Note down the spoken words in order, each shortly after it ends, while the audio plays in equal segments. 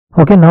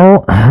Okay,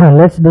 now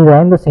let's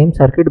design the same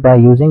circuit by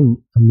using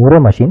Moore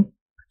machine.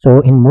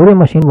 So in Moore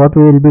machine, what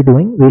we will be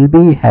doing, we will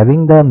be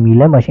having the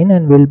Mealy machine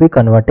and we will be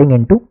converting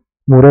into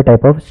Moore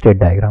type of state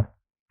diagram.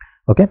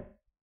 Okay,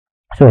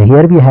 so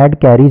here we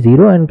had carry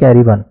 0 and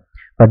carry 1,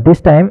 but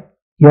this time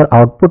your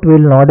output will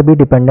not be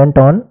dependent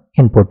on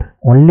input,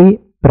 only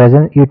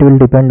present, it will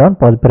depend on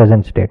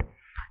present state.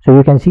 So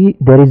you can see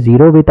there is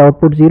 0 with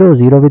output 0,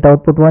 0 with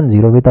output 1,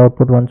 0 with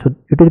output 1, so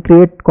it will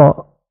create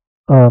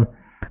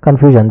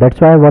confusion.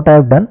 That's why what I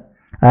have done,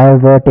 I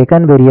have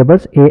taken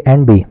variables a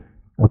and b.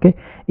 Okay,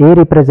 a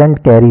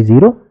represent carry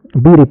 0,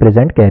 b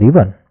represent carry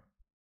 1.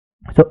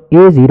 So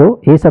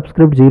a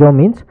subscript 0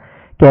 means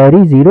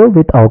carry 0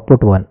 with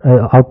output 1,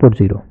 output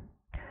 0.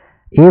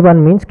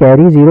 A1 means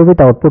carry 0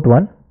 with output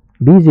 1,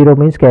 B0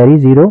 means carry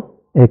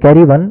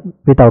 1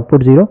 with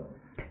output 0,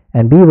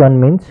 and B1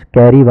 means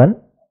carry 1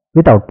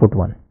 with output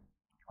 1.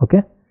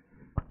 Okay,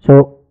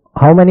 so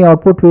how many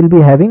output will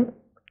be having?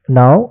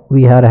 Now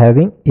we are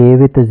having A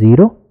with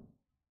 0,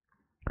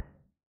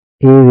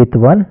 A with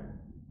 1,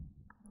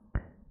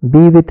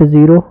 B with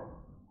 0,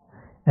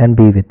 and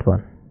B with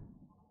 1,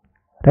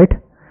 right?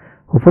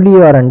 Hopefully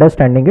you are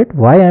understanding it.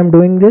 Why I am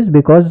doing this?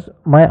 Because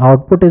my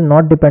output is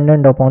not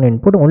dependent upon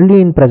input,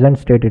 only in present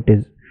state it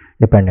is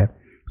dependent.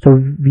 So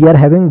we are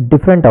having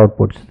different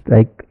outputs,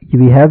 like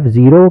we have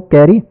 0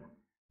 carry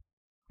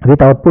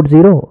with output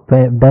 0,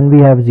 then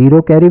we have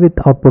 0 carry with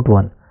output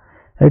 1,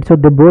 right? So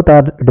they both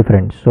are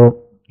different. So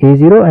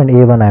A0 and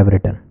A1 I have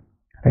written,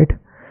 right?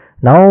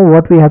 Now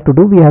what we have to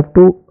do, we have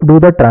to do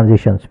the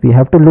transitions. We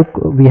have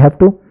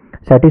to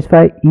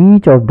satisfy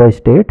each of the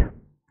state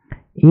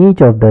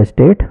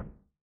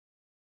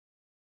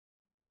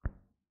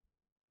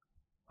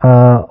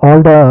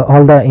all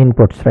the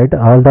inputs, right?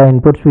 All the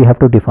inputs we have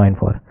to define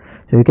for.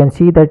 So you can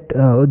see that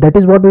that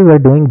is what we were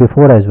doing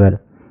before as well.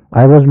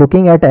 I was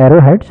looking at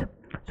arrowheads.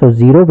 So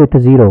 0 with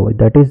 0,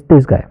 that is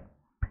this guy.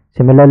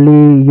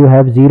 Similarly, you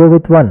have 0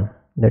 with 1,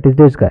 that is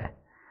this guy.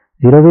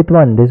 0 with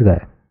 1, this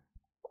guy.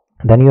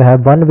 Then you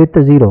have 1 with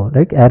 0,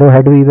 right?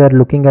 Arrowhead we were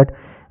looking at,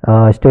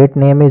 state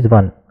name is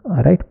 1,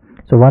 right?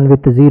 So 1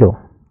 with 0.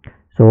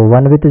 So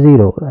 1 with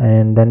 0,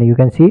 and then you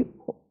can see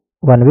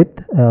 1 with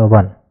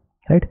 1,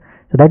 right?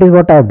 So that is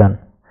what I have done.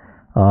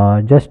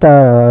 Just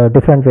a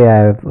different way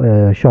I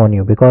have shown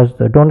you, because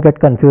don't get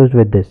confused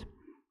with this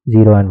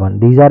 0 and 1.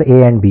 These are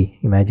A and B.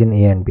 Imagine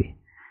A and B,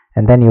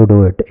 and then you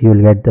do it, you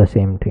will get the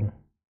same thing,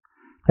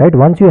 right?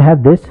 Once you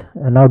have this,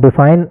 now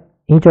define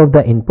each of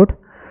the input.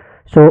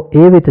 So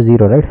A with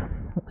 0, right?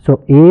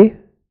 So A,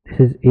 this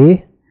is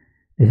A,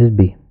 this is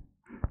B.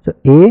 So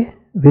A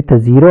with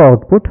 0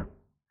 output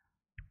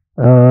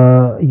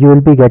you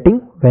will be getting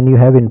when you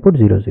have input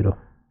 0 0,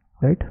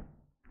 right?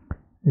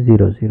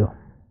 0 0.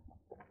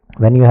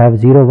 When you have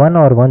 0 1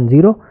 or 1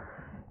 0,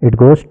 it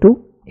goes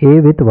to A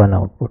with 1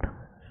 output.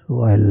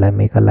 So I'll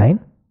make a line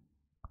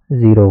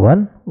 0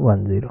 1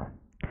 1 0.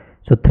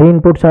 So 3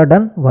 inputs are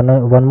done,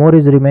 one more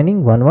is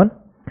remaining, 1 1.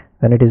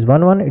 When it is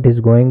 1 1, it is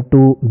going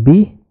to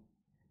B,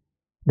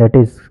 that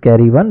is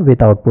carry 1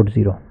 with output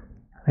 0,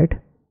 right?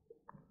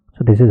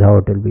 So this is how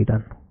it will be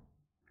done.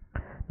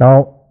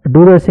 Now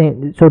do the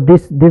same. So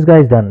this guy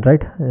is done,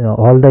 right?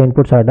 All the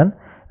inputs are done.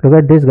 Look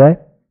at this guy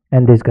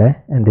and this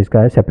guy and this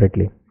guy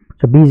separately.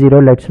 So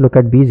B0, let's look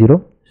at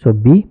B0. So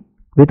B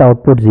with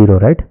output 0,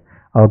 right?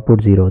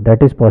 Output 0,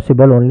 that is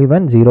possible only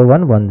when 0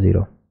 1 1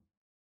 0,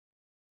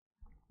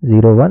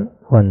 0 1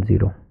 1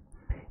 0.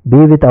 B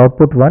with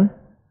output 1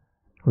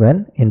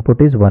 when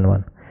input is 1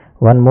 1.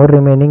 One more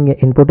remaining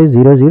input is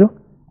 0 0,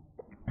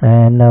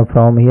 and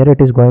from here it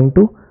is going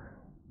to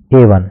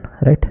A1,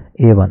 right?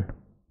 A1.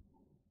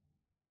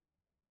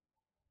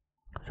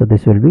 So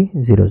this will be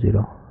 0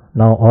 0.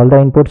 Now all the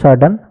inputs are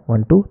done,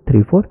 1 2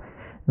 3 4.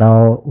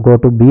 Now go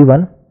to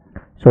B1.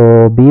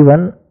 So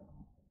B1,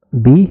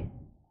 B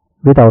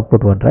with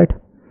output 1, right?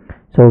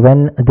 So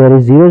when there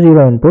is 0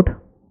 0 input,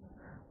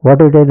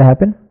 what it will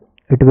happen?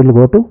 It will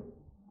go to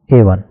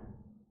A1,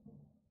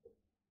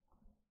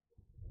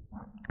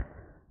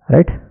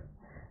 right?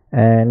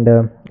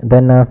 And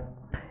then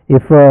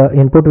if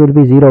input will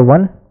be 0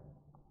 1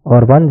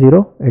 or 1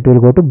 0, it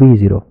will go to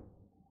B0,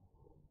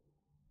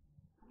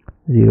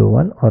 0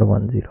 1 or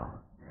 1 0.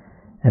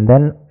 And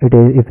then it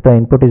is, if the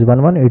input is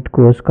 1 1, it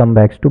come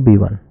back to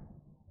B1.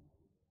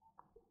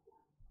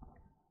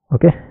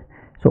 Okay,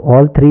 so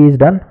all 3 is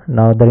done.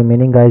 Now the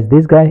remaining guy is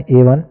this guy,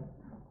 A1.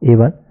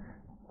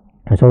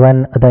 So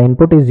when the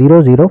input is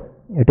 0 0,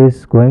 it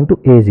is going to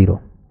A0,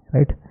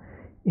 right?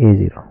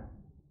 A0.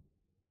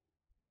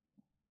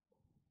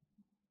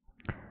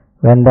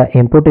 When the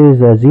input is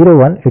 0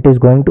 1, it is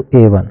going to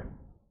A1.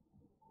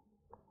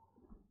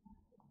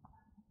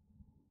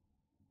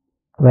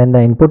 When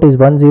the input is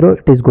 1 0,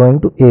 it is going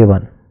to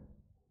A1,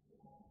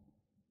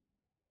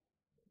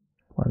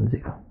 1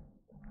 0,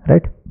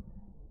 right?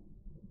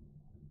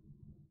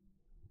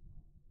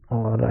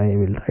 Or I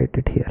will write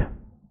it here,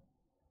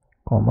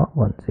 comma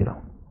 1 0.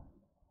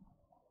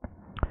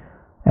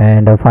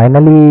 And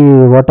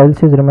finally what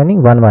else is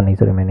remaining? 1 1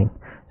 is remaining.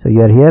 So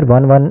you are here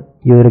 1 1,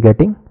 you are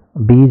getting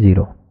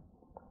B0,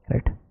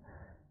 right?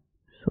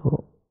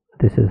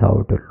 this is how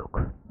it will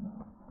look.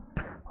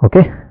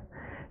 Okay,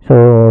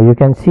 so you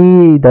can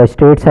see the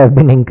states have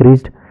been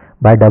increased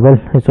by double.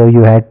 So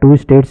you had 2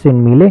 states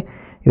in melee,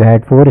 you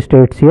had 4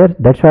 states here.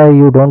 That's why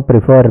you don't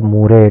prefer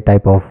Moore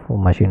type of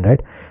machine, right?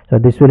 So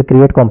this will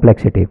create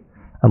complexity,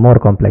 more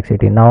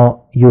complexity.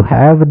 Now you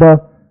have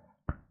the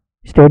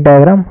state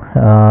diagram.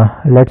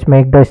 Let's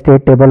make the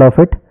state table of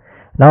it.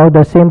 Now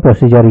the same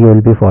procedure you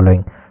will be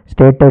following.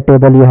 State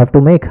table you have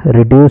to make,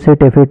 reduce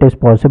it if it is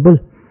possible,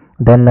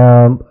 then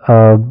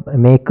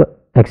make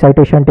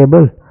excitation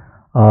table,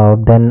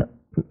 then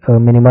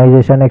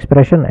minimization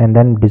expression, and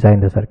then design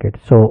the circuit.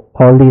 So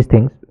all these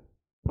things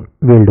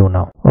we'll do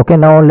now. Okay,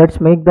 now let's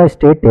make the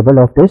state table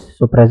of this.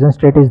 So present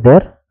state is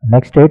there,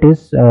 next state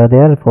is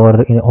there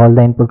for all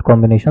the input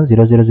combinations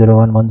 0 0 0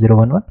 1 1 0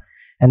 1 1,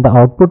 and the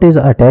output is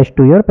attached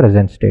to your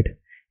present state.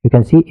 You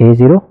can see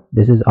A0,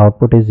 this is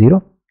output is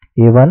 0,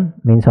 A1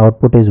 means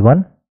output is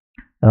 1,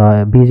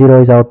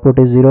 B0 is output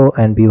is 0,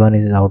 and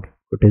B1 is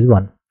output is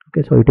 1.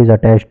 Okay, so it is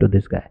attached to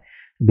this guy.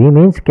 B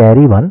means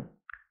carry 1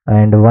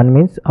 and 1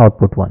 means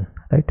output 1,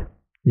 right?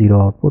 0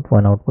 output,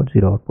 1 output,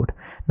 0 output.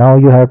 Now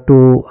you have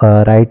to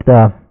write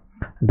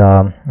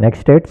the next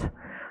states.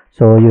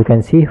 So you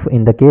can see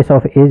in the case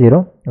of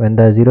A0, when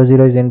the 0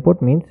 0 is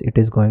input means it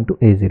is going to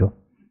A0,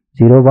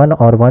 0 1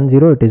 or 1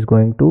 0 it is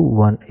going to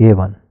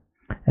A1,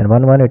 and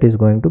 1 1 it is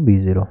going to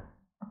B0,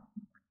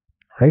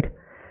 right?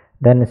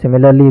 Then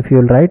similarly if you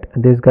will write,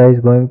 this guy is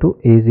going to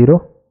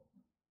A0,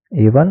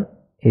 A1,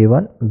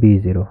 A1,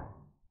 B0,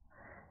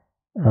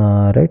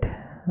 right?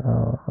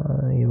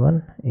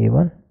 A1,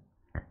 A1,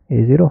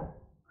 A0,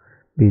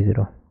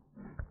 B0.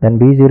 Then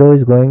B0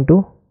 is going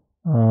to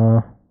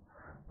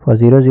for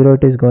 0 0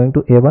 it is going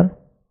to A1,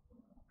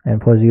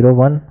 and for 0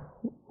 1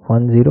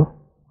 1 0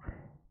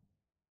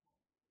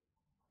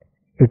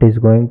 it is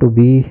going to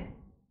be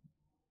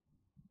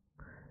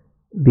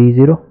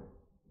B0,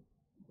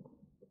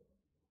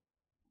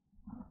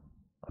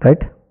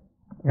 right?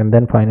 And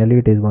then finally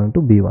it is going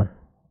to B1.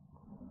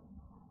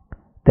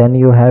 Then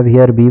you have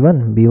here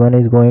B1, B1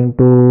 is going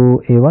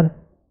to A1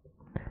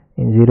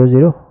 in 0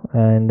 0,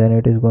 and then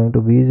it is going to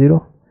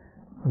B0,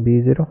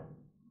 B0,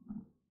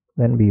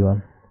 then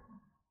B1,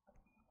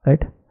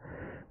 right?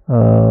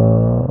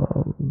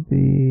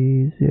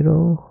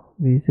 B0,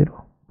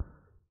 B0,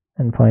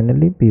 and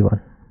finally B1.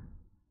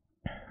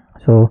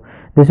 So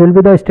this will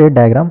be the state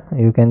diagram.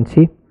 You can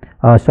see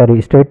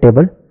state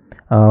table,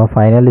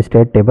 final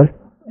state table,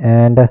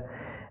 and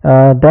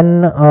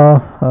then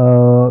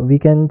we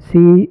can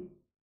see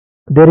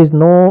there is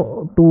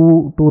no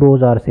two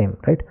rows are same,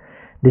 right?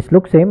 This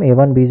looks same,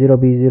 A1 B0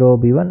 B0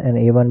 B1 and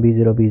A1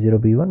 B0 B0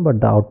 B1, but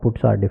the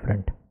outputs are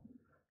different,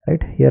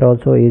 right? Here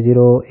also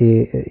A0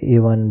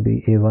 A1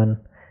 A1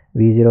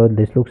 B0,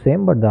 this looks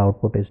same, but the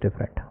output is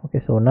different.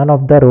 Okay, so none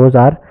of the rows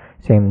are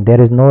same, there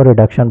is no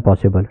reduction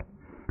possible.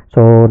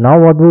 So now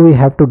what do we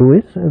have to do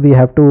is we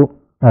have to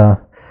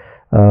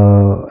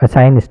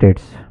assign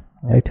states,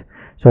 right?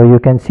 So you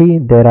can see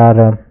there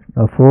are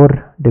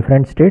 4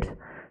 different states.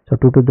 So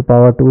 2 to the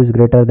power 2 is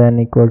greater than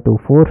equal to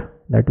 4,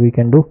 that we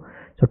can do.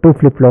 So 2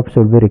 flip-flops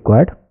will be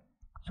required.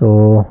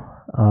 So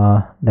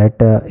that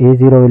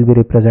A0 will be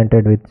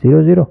represented with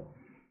 0 0,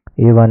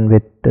 A1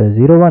 with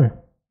 0 1,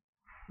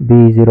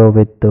 B0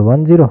 with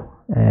 1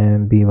 0,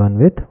 and B1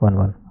 with 1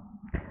 1,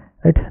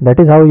 right? That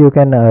is how you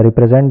can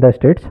represent the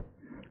states.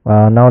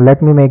 Now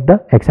let me make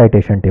the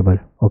excitation table,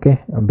 okay,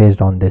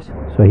 based on this.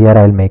 So here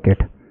I will make it.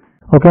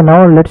 Okay,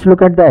 now let's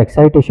look at the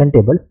excitation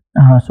table.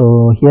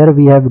 So here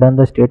we have done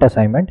the state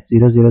assignment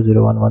 0 0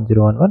 0 1 1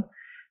 0 1 1.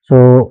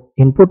 So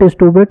input is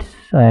 2 bits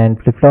and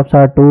flip-flops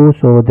are 2,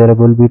 so there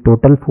will be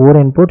total 4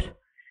 inputs,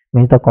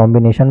 means the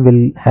combination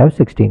will have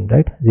 16,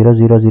 right? 0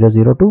 0 0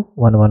 0 2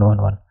 1 1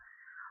 1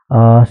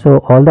 1. So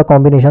all the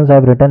combinations I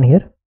have written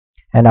here,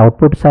 and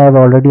outputs I have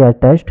already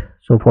attached.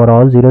 So for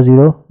all 0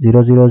 0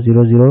 0 0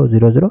 0 0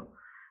 0 0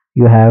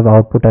 you have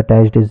output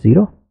attached is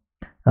 0,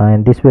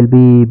 and this will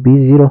be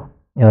B0,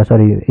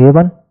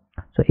 A1.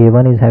 So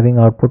A1 is having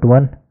output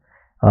 1,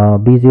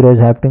 B0 is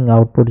having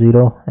output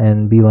 0,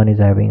 and B1 is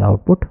having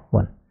output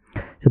 1.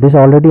 So this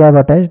already I have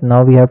attached.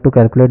 Now we have to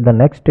calculate the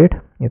next state.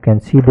 You can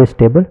see this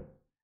table.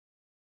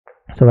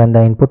 So when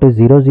the input is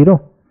 0 0,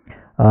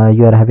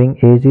 you are having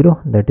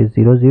A0, that is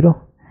 0 0,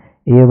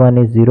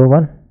 A1 is 0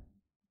 1,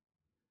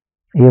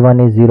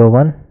 A1 is 0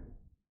 1,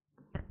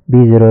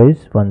 B0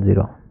 is 1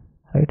 0,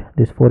 right?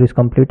 This 4 is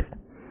completed.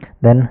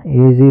 Then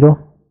A0,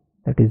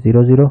 that is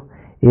 0 0,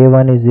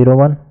 A1 is 0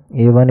 1,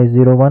 A1 is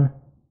 0 1,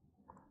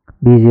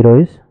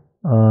 B0 is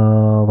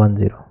 1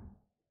 0,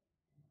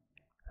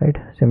 right?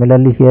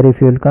 Similarly here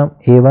if you will come,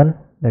 A1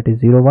 that is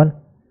 0 1,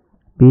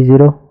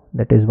 B0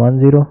 that is 1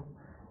 0,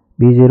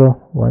 B0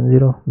 1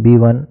 0,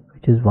 B1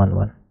 which is 1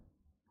 1.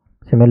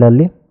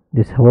 Similarly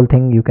this whole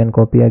thing you can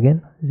copy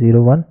again,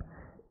 0 1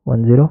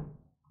 1 0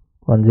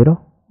 1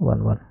 0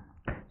 1 1.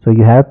 So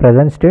you have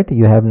present state,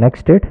 you have next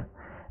state.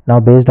 Now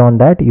based on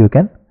that you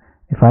can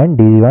define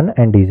D1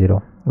 and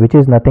D0, which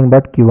is nothing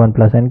but Q1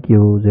 plus and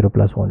Q0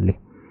 plus only.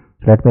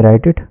 So let me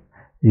write it,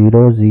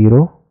 0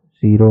 0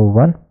 0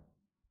 1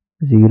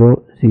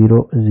 0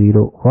 0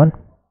 0 1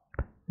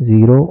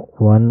 0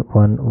 1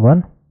 1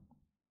 1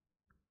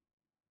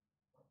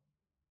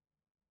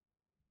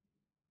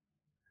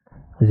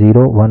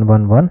 0 1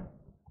 1 1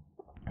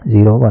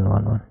 0 1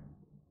 1 1,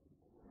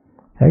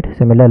 right?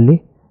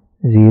 Similarly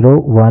 0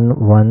 1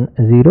 1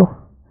 0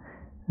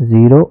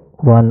 0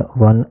 1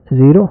 1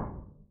 0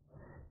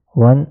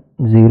 1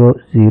 0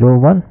 0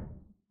 1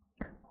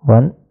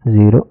 1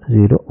 0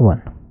 0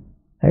 1,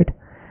 right?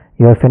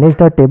 You have finished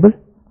the table.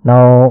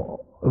 Now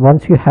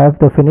once you have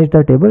finished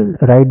the table,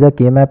 write the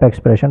K-map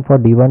expression for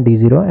D1,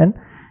 D0 and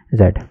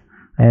Z,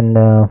 and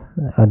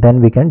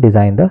then we can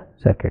design the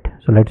circuit.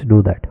 So let's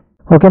do that.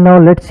 Okay, now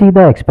let's see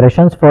the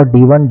expressions for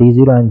D1,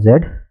 D0 and Z.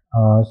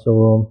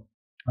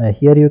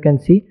 Here you can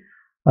see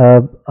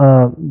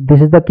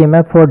this is the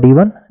K-map for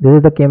D1, this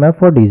is the K-map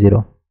for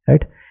D0,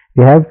 right?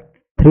 We have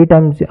 3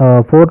 times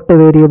 4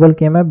 variable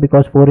K-map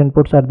because 4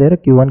 inputs are there,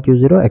 Q1,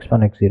 Q0,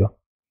 X1, X0.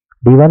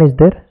 D1 is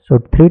there, so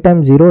 3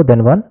 times 0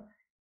 then 1,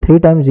 3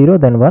 times 0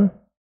 then 1,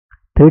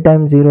 3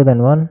 times 0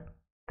 then 1,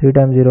 3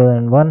 times 0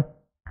 then 1,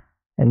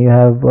 and you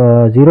have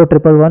 0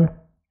 triple 1,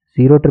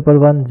 0 triple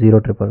 1, 0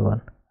 triple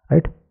 1,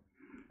 right?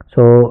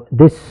 So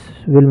this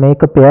will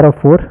make a pair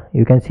of 4.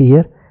 You can see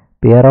here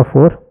pair of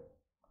 4,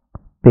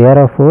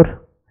 pair of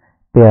 4,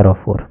 pair of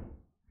 4,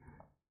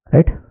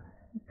 right?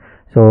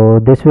 So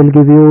this will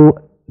give you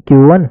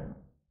Q1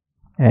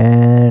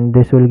 and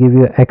this will give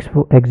you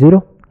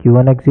X0,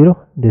 Q1 X0,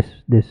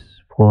 this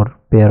 4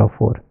 pair of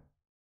 4,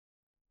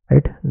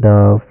 right?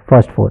 The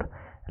first 4,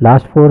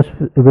 last 4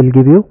 will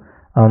give you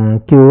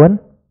Q1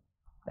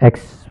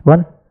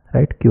 X1,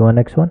 right?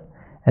 Q1 X1,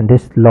 and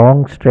this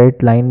long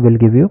straight line will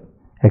give you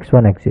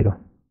X1 X0.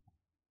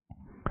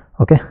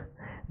 Okay,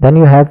 then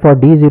you have for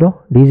D0,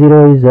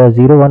 D0 is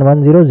 0 1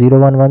 1 0 0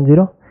 1 1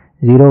 0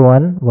 0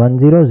 1 1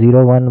 0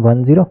 0 1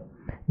 1 0.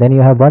 Then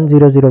you have 1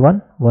 0 0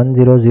 1 1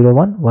 0 0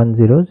 1 1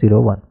 0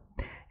 0 1.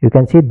 You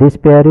can see this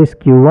pair is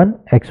Q1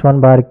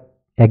 X1 bar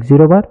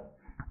X0 bar,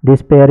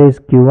 this pair is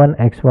Q1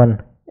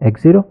 X1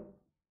 X0,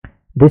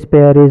 this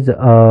pair is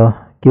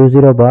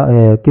Q0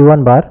 bar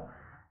Q1 bar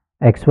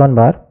X1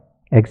 bar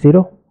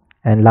X0,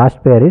 and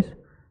last pair is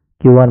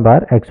Q1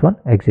 bar X1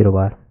 X0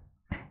 bar.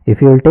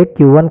 If you will take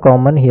Q1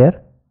 common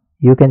here,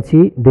 you can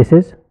see this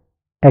is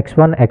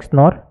X1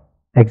 XNOR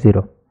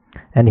X0,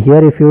 and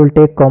here if you will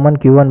take common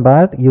Q1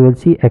 bar, you will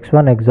see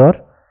X1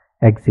 XOR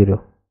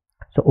X0.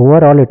 So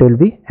overall it will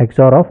be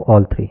XOR of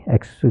all three,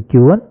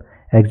 Q1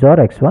 XOR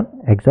X1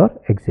 XOR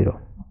X0,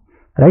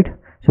 right?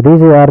 So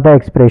these are the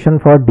expression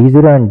for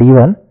D0 and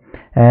D1,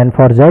 and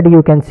for Z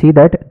you can see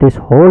that this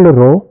whole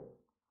row,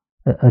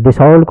 this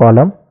whole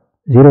column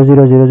 0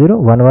 0 0 0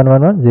 1 1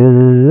 1 1 0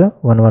 0 0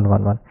 1 1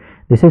 1 1,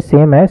 this is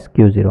same as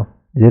Q0,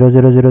 0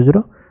 0 0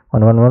 0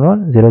 1 1 1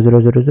 1 0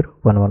 0 0 0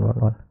 1 1 1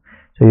 1.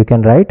 So you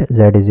can write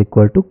Z is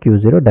equal to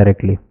Q0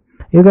 directly.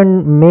 You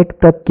can make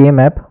the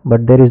K-map,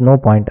 but there is no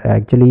point.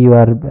 Actually you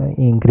are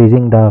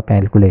increasing the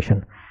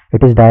calculation.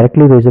 It is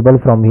directly visible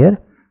from here,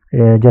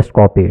 just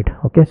copy it.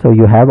 Okay, so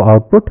you have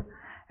output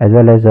as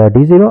well as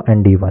D0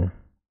 and D1.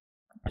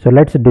 So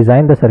let's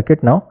design the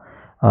circuit now,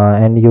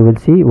 and you will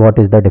see what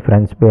is the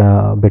difference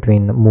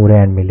between Murray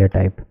and Miller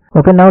type.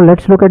 Okay, now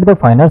let's look at the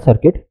final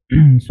circuit.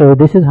 So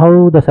this is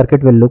how the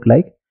circuit will look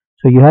like.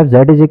 So you have Z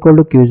is equal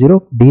to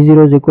Q0,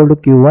 D0 is equal to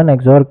Q1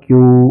 XOR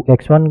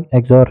X1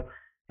 XOR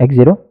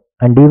X0,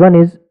 and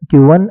D1 is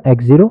Q1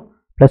 X0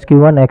 plus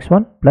Q1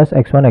 X1 plus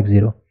X1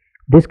 X0.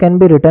 This can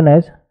be written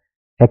as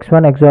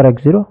X1 XOR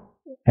X0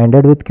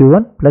 ended with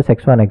Q1 plus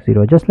X1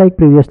 X0, just like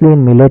previously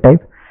in Miller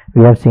type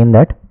we have seen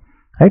that,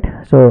 right?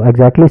 So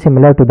exactly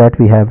similar to that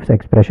we have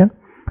expression.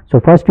 So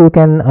first you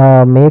can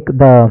make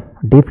the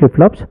D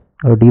flip-flops,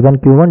 or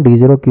D1 Q1,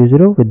 D0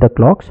 Q0 with the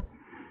clocks.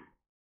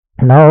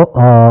 Now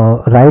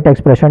write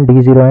expression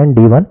D0 and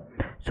D1.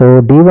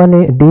 So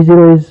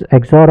D0 is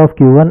XOR of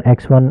Q1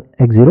 X1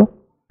 X0.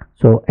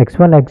 So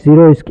X1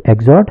 X0 is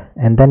XORed,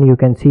 and then you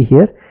can see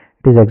here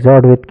it is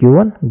XORed with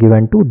Q1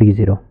 given to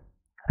D0,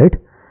 right?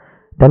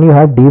 Then you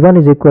have D1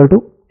 is equal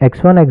to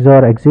X1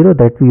 XOR X0,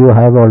 that you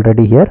have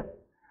already here,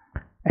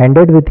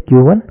 ended with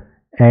Q1,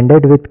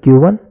 ended with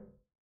Q1,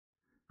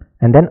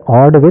 and then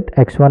ORed with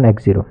X1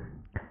 X0,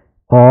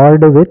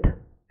 ORed with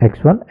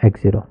X1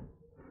 X0,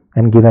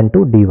 and given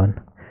to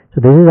D1.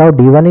 So this is how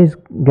D1 is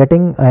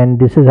getting, and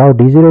this is how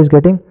D0 is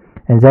getting,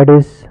 and Z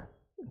is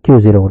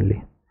Q0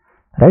 only,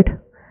 right?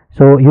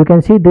 So you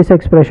can see this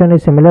expression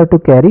is similar to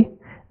carry,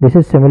 this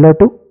is similar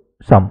to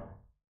sum,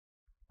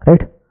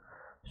 right?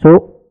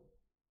 So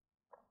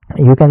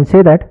you can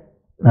say that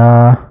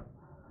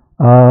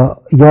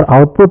your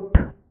output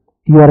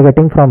you are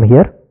getting from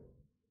here,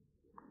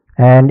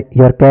 and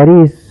your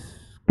carry is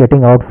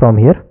getting out from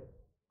here,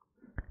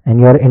 and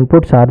your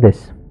inputs are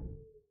this,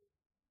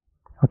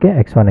 okay,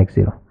 X1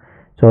 X0.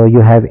 So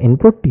you have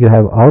input, you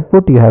have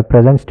output, you have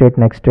present state,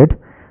 next state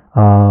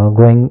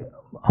going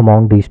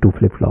among these two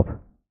flip-flop.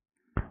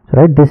 So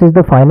right, this is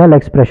the final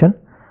expression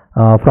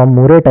from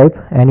Murray type,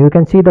 and you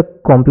can see the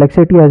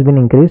complexity has been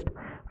increased.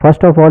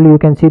 First of all, you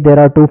can see there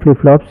are two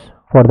flip-flops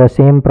for the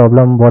same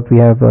problem what we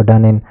have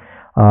done in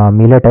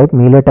Melee type.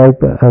 Melee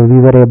type, we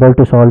were able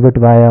to solve it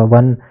via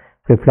one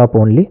flip-flop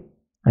only,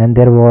 and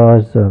there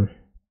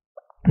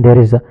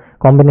is a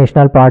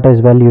combinational part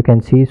as well, you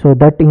can see. So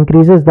that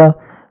increases the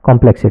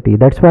complexity.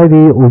 That's why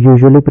we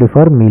usually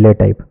prefer melee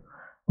type.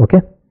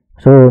 Okay,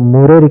 so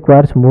Moore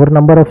requires more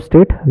number of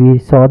state, we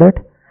saw that,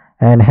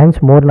 and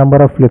hence more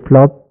number of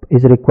flip-flop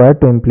is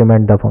required to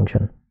implement the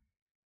function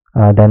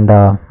than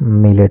the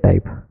melee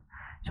type.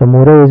 So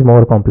Moore is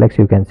more complex,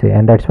 you can say,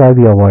 and that's why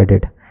we avoid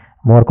it.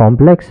 More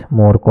complex,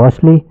 more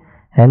costly,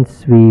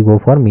 hence we go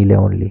for melee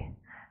only.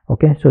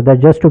 Okay, so that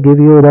just to give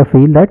you the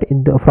feel that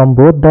from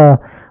both the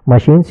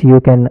machines you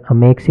can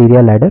make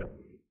serial ladder.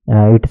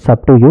 It's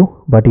up to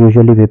you, but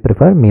usually we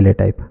prefer melee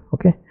type.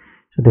 Okay,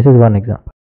 so this is one example.